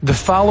The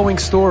following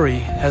story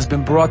has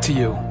been brought to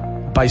you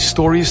by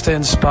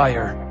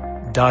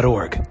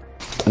StoriesToInspire.org. I'm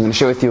going to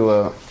share with you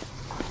a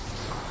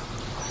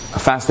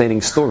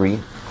fascinating story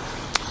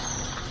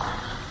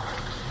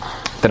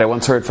that I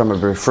once heard from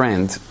a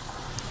friend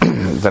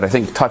that I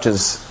think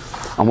touches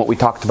on what we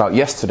talked about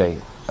yesterday,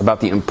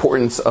 about the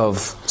importance of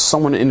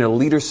someone in a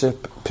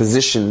leadership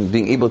position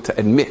being able to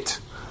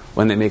admit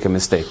when they make a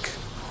mistake.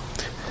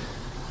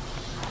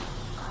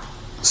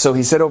 So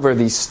he said over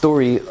the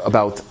story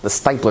about the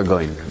Steipler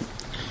Goin,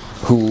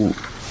 who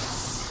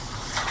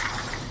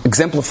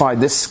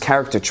exemplified this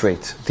character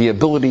trait, the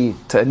ability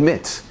to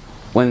admit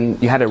when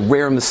you had a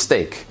rare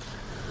mistake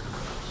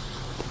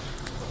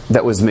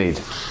that was made.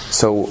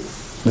 So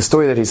the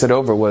story that he said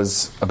over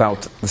was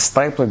about the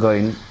Steipler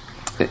Goin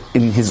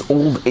in his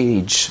old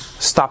age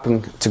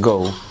stopping to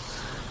go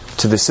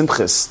to the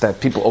simchas that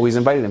people always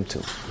invited him to.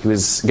 He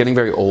was getting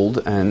very old,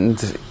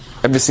 and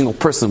every single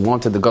person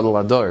wanted the Gadol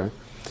Hador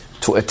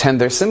to attend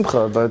their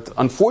simcha, but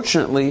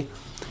unfortunately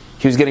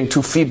he was getting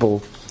too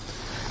feeble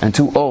and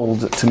too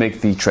old to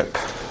make the trip.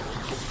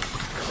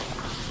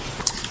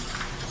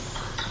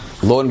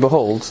 Lo and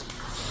behold,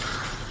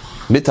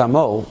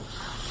 mitamo,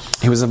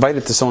 he was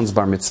invited to someone's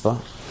bar mitzvah,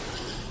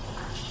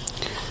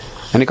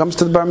 and he comes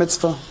to the bar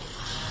mitzvah,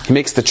 he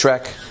makes the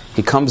trek,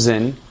 he comes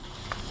in,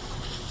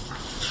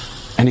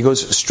 and he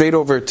goes straight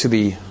over to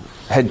the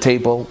head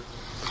table,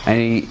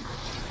 and he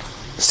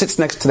sits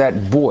next to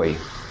that boy,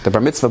 the bar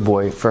mitzvah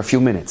boy, for a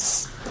few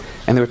minutes.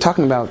 And they were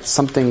talking about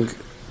something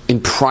in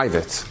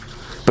private,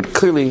 but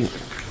clearly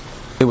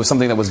it was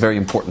something that was very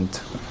important.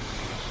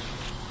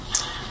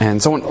 And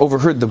someone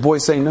overheard the boy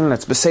saying, no,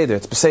 it's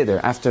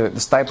Beseder, after the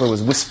Steipler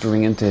was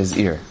whispering into his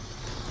ear.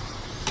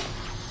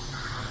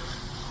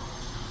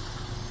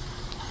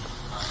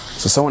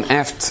 So someone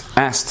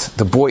asked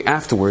the boy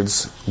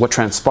afterwards what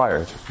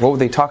transpired. What were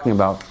they talking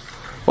about?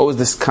 What was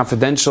this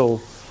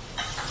confidential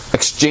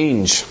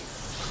exchange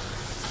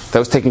that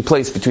was taking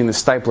place between the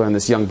Steipler and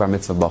this young bar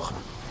mitzvah bacha?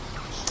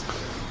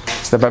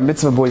 So the bar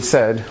mitzvah boy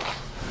said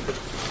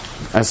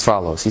as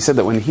follows. He said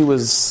that when he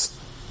was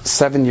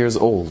 7 years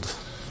old,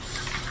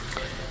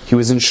 he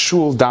was in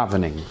shul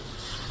davening.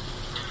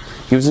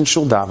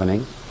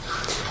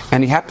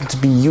 And he happened to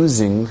be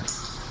using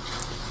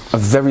a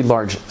very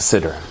large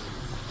siddur.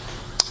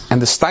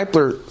 And the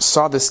Steipler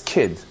saw this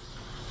kid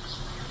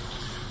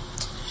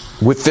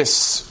with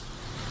this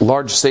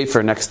large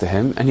sefer next to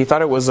him, and he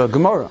thought it was a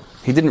Gemara.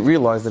 He didn't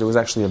realize that it was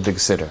actually a big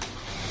siddur.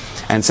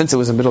 And since it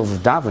was in the middle of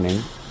the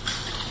davening,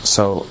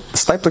 so the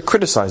Steipler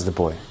criticized the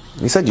boy.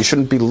 He said, you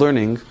shouldn't be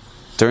learning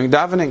during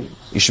davening.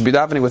 You should be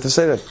davening with a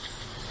siddur.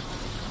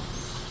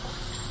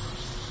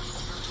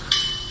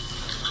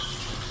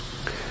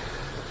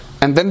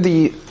 And then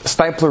the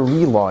Steipler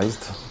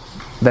realized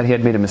that he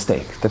had made a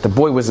mistake, that the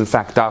boy was in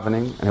fact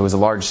davening, and it was a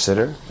large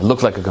siddur. It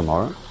looked like a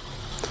Gemara.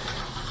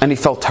 And he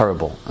felt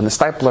terrible. And the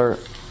Steipler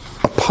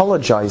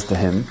apologized to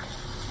him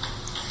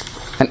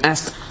and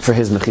asked for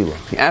his mechila.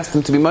 He asked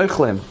him to be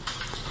meichel him.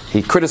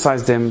 He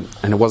criticized him,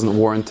 and it wasn't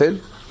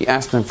warranted. He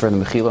asked him for the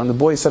mechila, and the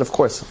boy said, of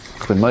course,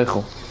 I'm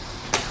meichel,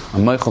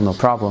 no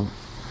problem.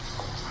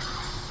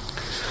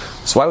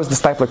 So why was the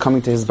Steipler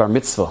coming to his bar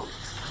mitzvah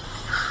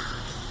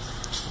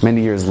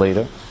many years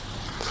later?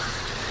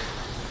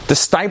 The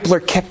Steipler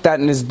kept that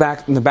in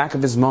the back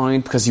of his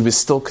mind because he was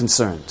still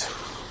concerned.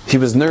 He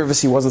was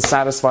nervous, he wasn't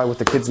satisfied with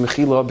the kid's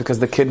mechila because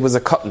the kid was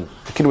a katan.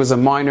 The kid was a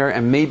minor,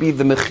 and maybe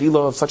the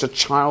mechila of such a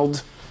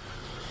child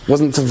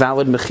wasn't a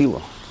valid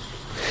mechila.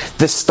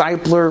 The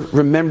Steipler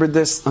remembered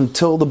this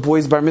until the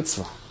boy's bar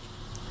mitzvah.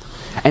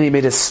 And he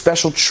made a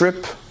special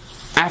trip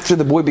after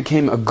the boy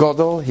became a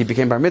gadol, he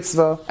became bar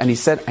mitzvah, and he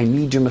said, I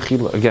need your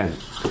mechila again.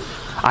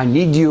 I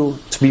need you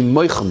to be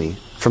meichel me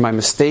for my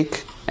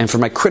mistake and for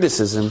my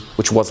criticism,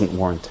 which wasn't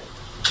warranted.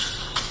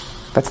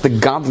 That's the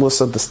godless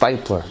of the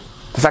Steipler.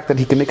 The fact that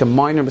he can make a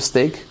minor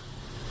mistake,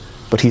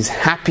 but he's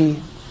happy,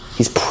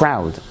 he's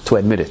proud to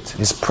admit it.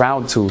 He's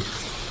proud to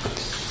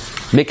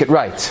make it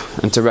right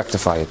and to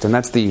rectify it. And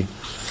that's the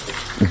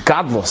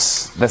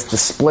godless that's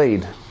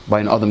displayed by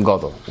an Adam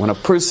Gadol. When a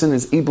person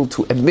is able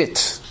to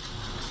admit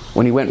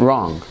when he went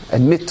wrong,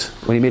 admit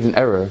when he made an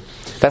error,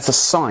 that's a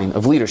sign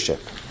of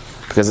leadership.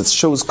 Because it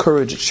shows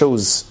courage, it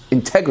shows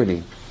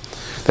integrity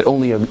that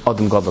only an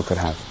Adam Gadol could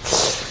have.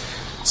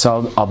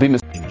 So I'll be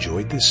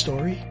Enjoyed this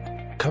story?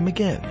 Come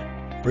again.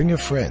 Bring a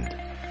friend.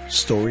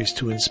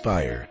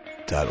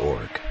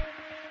 StoriesToInspire.org